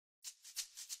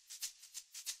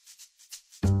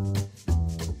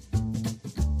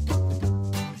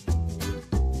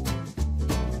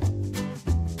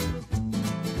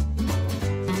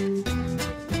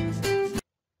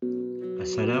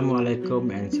Assalamualaikum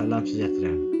and salam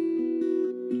sejahtera.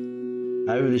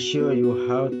 I will show you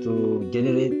how to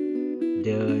generate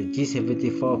the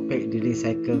G74 Peck drilling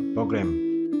cycle program.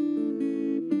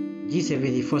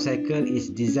 G74 cycle is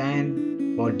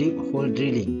designed for deep hole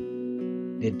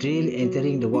drilling. The drill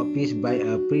entering the workpiece by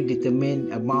a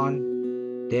predetermined amount,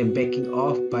 then backing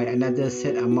off by another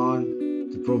set amount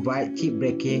to provide chip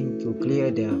braking to clear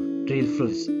the drill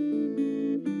flutes.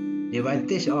 The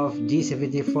advantage of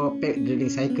G74 Peck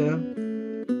drilling cycle: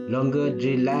 longer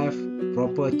drill life,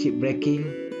 proper chip braking,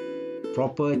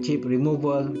 proper chip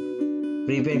removal,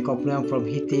 prevent component from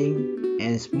heating,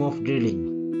 and smooth drilling.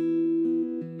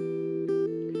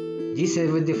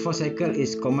 G74 cycle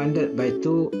is commanded by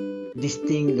two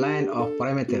distinct line of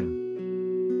parameters.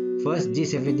 First,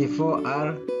 G74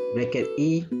 R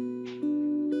 (E).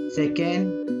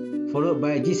 Second, followed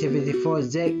by G74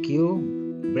 Z Q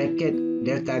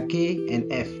 (delta K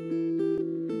and F),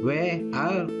 where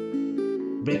R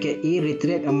 (E)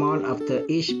 retract amount after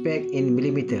each peck in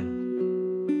millimeter.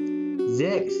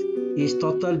 Z is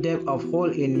total depth of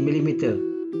hole in millimeter,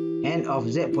 end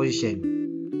of Z position.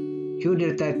 Q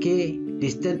delta K,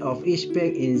 distance of each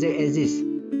peck in Z axis,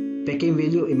 pecking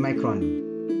value in micron.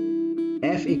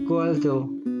 F equal to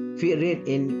feed rate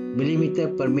in millimeter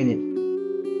per minute.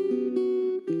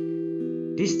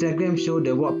 This diagram shows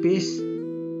the workpiece.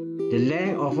 The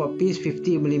length of workpiece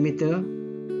 50 mm,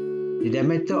 the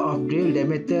diameter of drill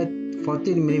diameter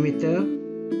 14 mm,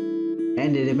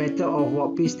 and the diameter of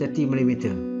workpiece 30 mm,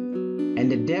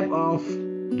 and the depth of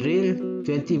drill 20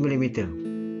 mm.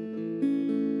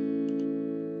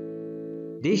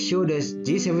 This shows the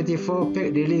G74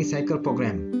 Peck drilling cycle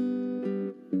program.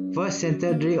 First,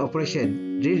 center drilling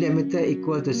operation. Drill diameter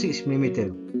equal to 6 mm.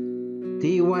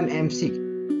 T1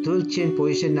 M6, tool chain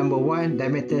position number 1,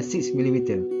 diameter 6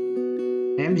 mm.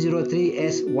 M03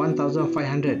 S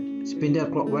 1500, spindle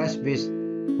clockwise with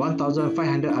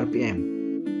 1500 RPM.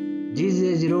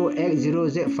 G0 X0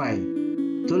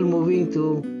 Z5, tool moving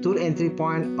to tool entry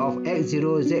point of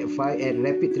X0 Z5 at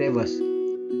rapid traverse.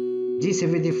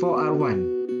 G74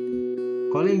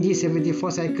 R1, calling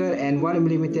G74 cycle and 1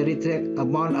 mm retract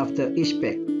amount after each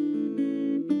peck.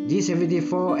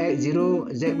 G74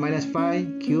 X0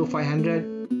 Z-5, Q500,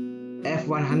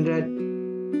 F100,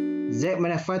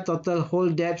 Z-5 total hole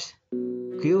depth,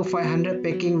 Q500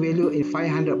 pecking value in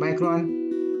 500 micron,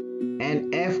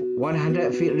 and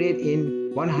F100 feed rate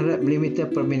in 100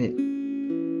 mm per minute.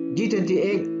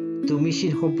 G28 to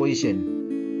machine home position.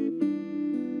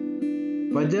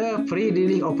 Further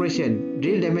pre-drilling operation,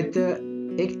 drill diameter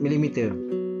 8 mm.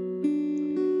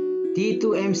 T2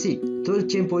 M6, tool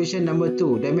chain position number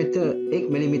 2, diameter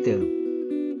 8 mm.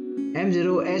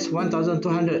 M0S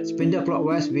 1200, spindle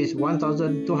clockwise with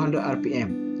 1200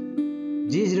 RPM.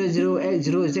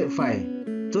 G00X0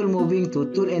 Z5, tool moving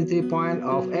to tool entry point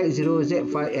of X0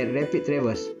 Z5 at rapid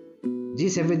traverse.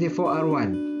 G74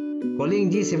 R1,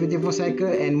 calling G74 cycle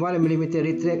and 1 mm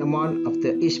retract amount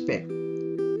after each peck.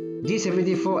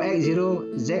 G74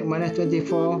 X0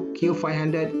 Z-24,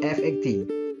 Q500, F80.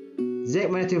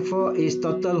 Z-24 is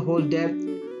total hole depth,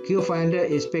 Q500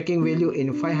 is pecking value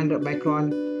in 500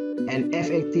 micron, and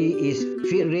F80 is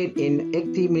feed rate in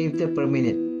 80 mm per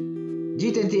minute.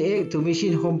 G28 to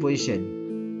machine home position.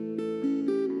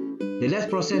 The last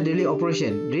process drilling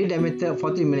operation, drill diameter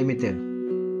 14 mm.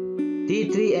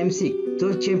 T3 M6,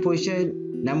 tool chain position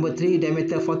number 3,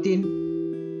 diameter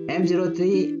 14.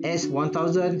 M03 S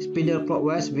 1000, spindle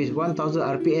clockwise with 1000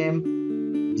 RPM.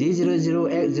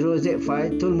 G00X0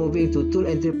 Z5, tool moving to tool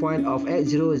entry point of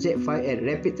X0 Z5 at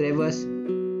rapid traverse.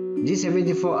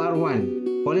 G74 R1,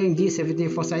 calling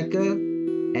G74 cycle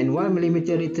and 1 mm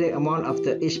retract amount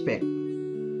after each peck.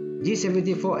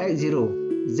 G74 X0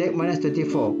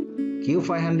 Z-24,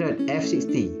 Q500,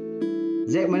 F60.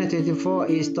 Z-24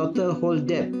 is total hole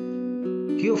depth,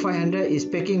 Q500 is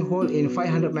pecking hole in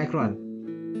 500 micron,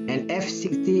 and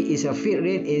F60 is a feed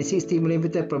rate in 60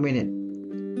 mm per minute.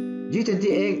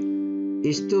 G28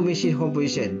 is to machine home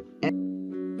position.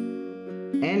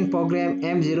 And program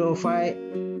M05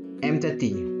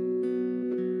 M30.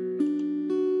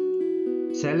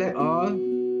 Select all,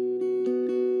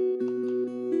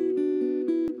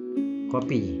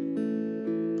 copy.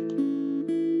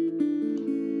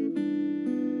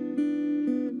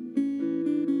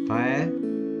 File,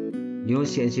 new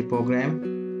CNC program.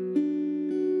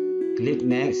 Click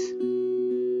next.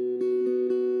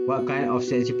 What kind of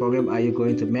CNC program are you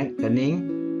going to make? Turning.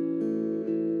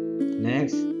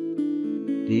 Next.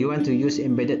 Do you want to use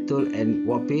embedded tool and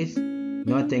workpiece?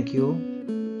 No, thank you.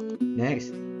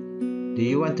 Next. Do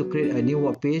you want to create a new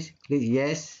workpiece? Click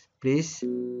yes, please.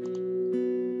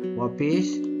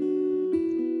 Workpiece.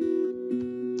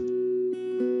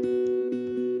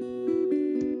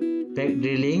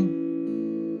 drilling,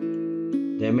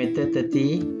 diameter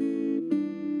 30,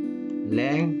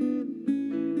 length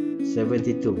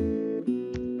 72.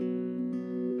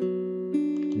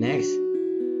 Next,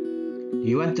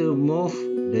 you want to move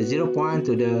the 0 point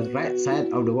to the right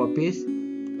side of the workpiece?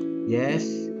 Yes.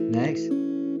 Next,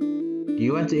 do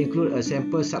you want to include a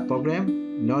sample subprogram?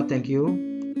 No, thank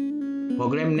you.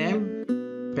 Program name,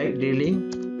 Peck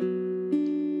drilling.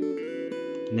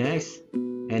 Next,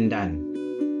 and done.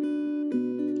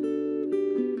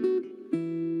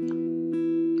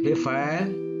 Click File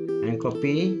and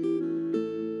copy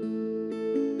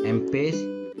and paste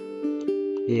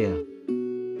here.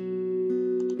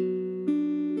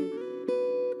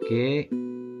 Okay.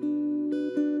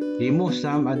 Remove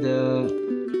some other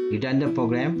redundant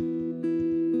program.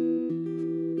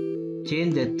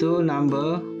 Change the tool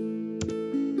number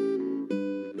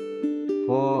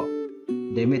for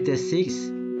diameter 6,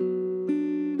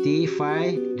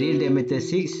 T5 drill diameter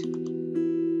 6.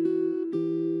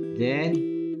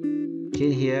 Then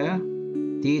change here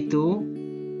T2,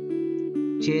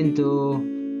 change to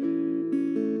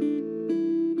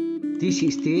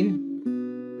T16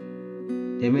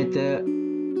 diameter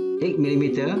 8 mm,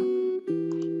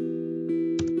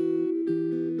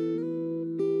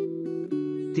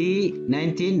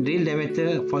 T19 drill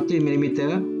diameter 14 mm,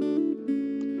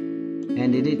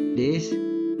 and delete this.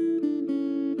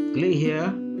 Click here,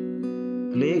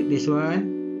 click this one,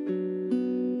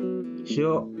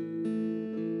 show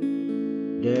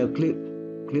the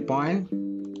clip point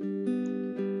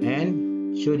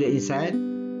and show the inside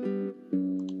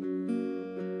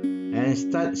and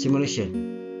start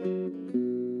simulation.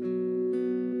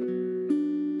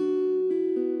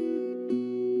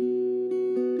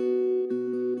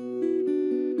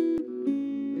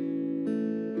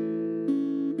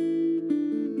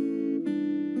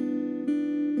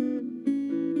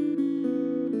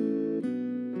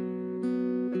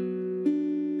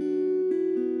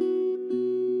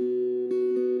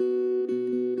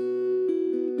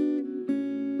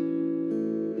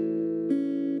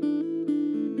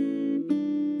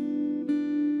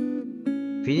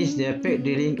 Finish the peck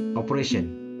drilling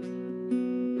operation.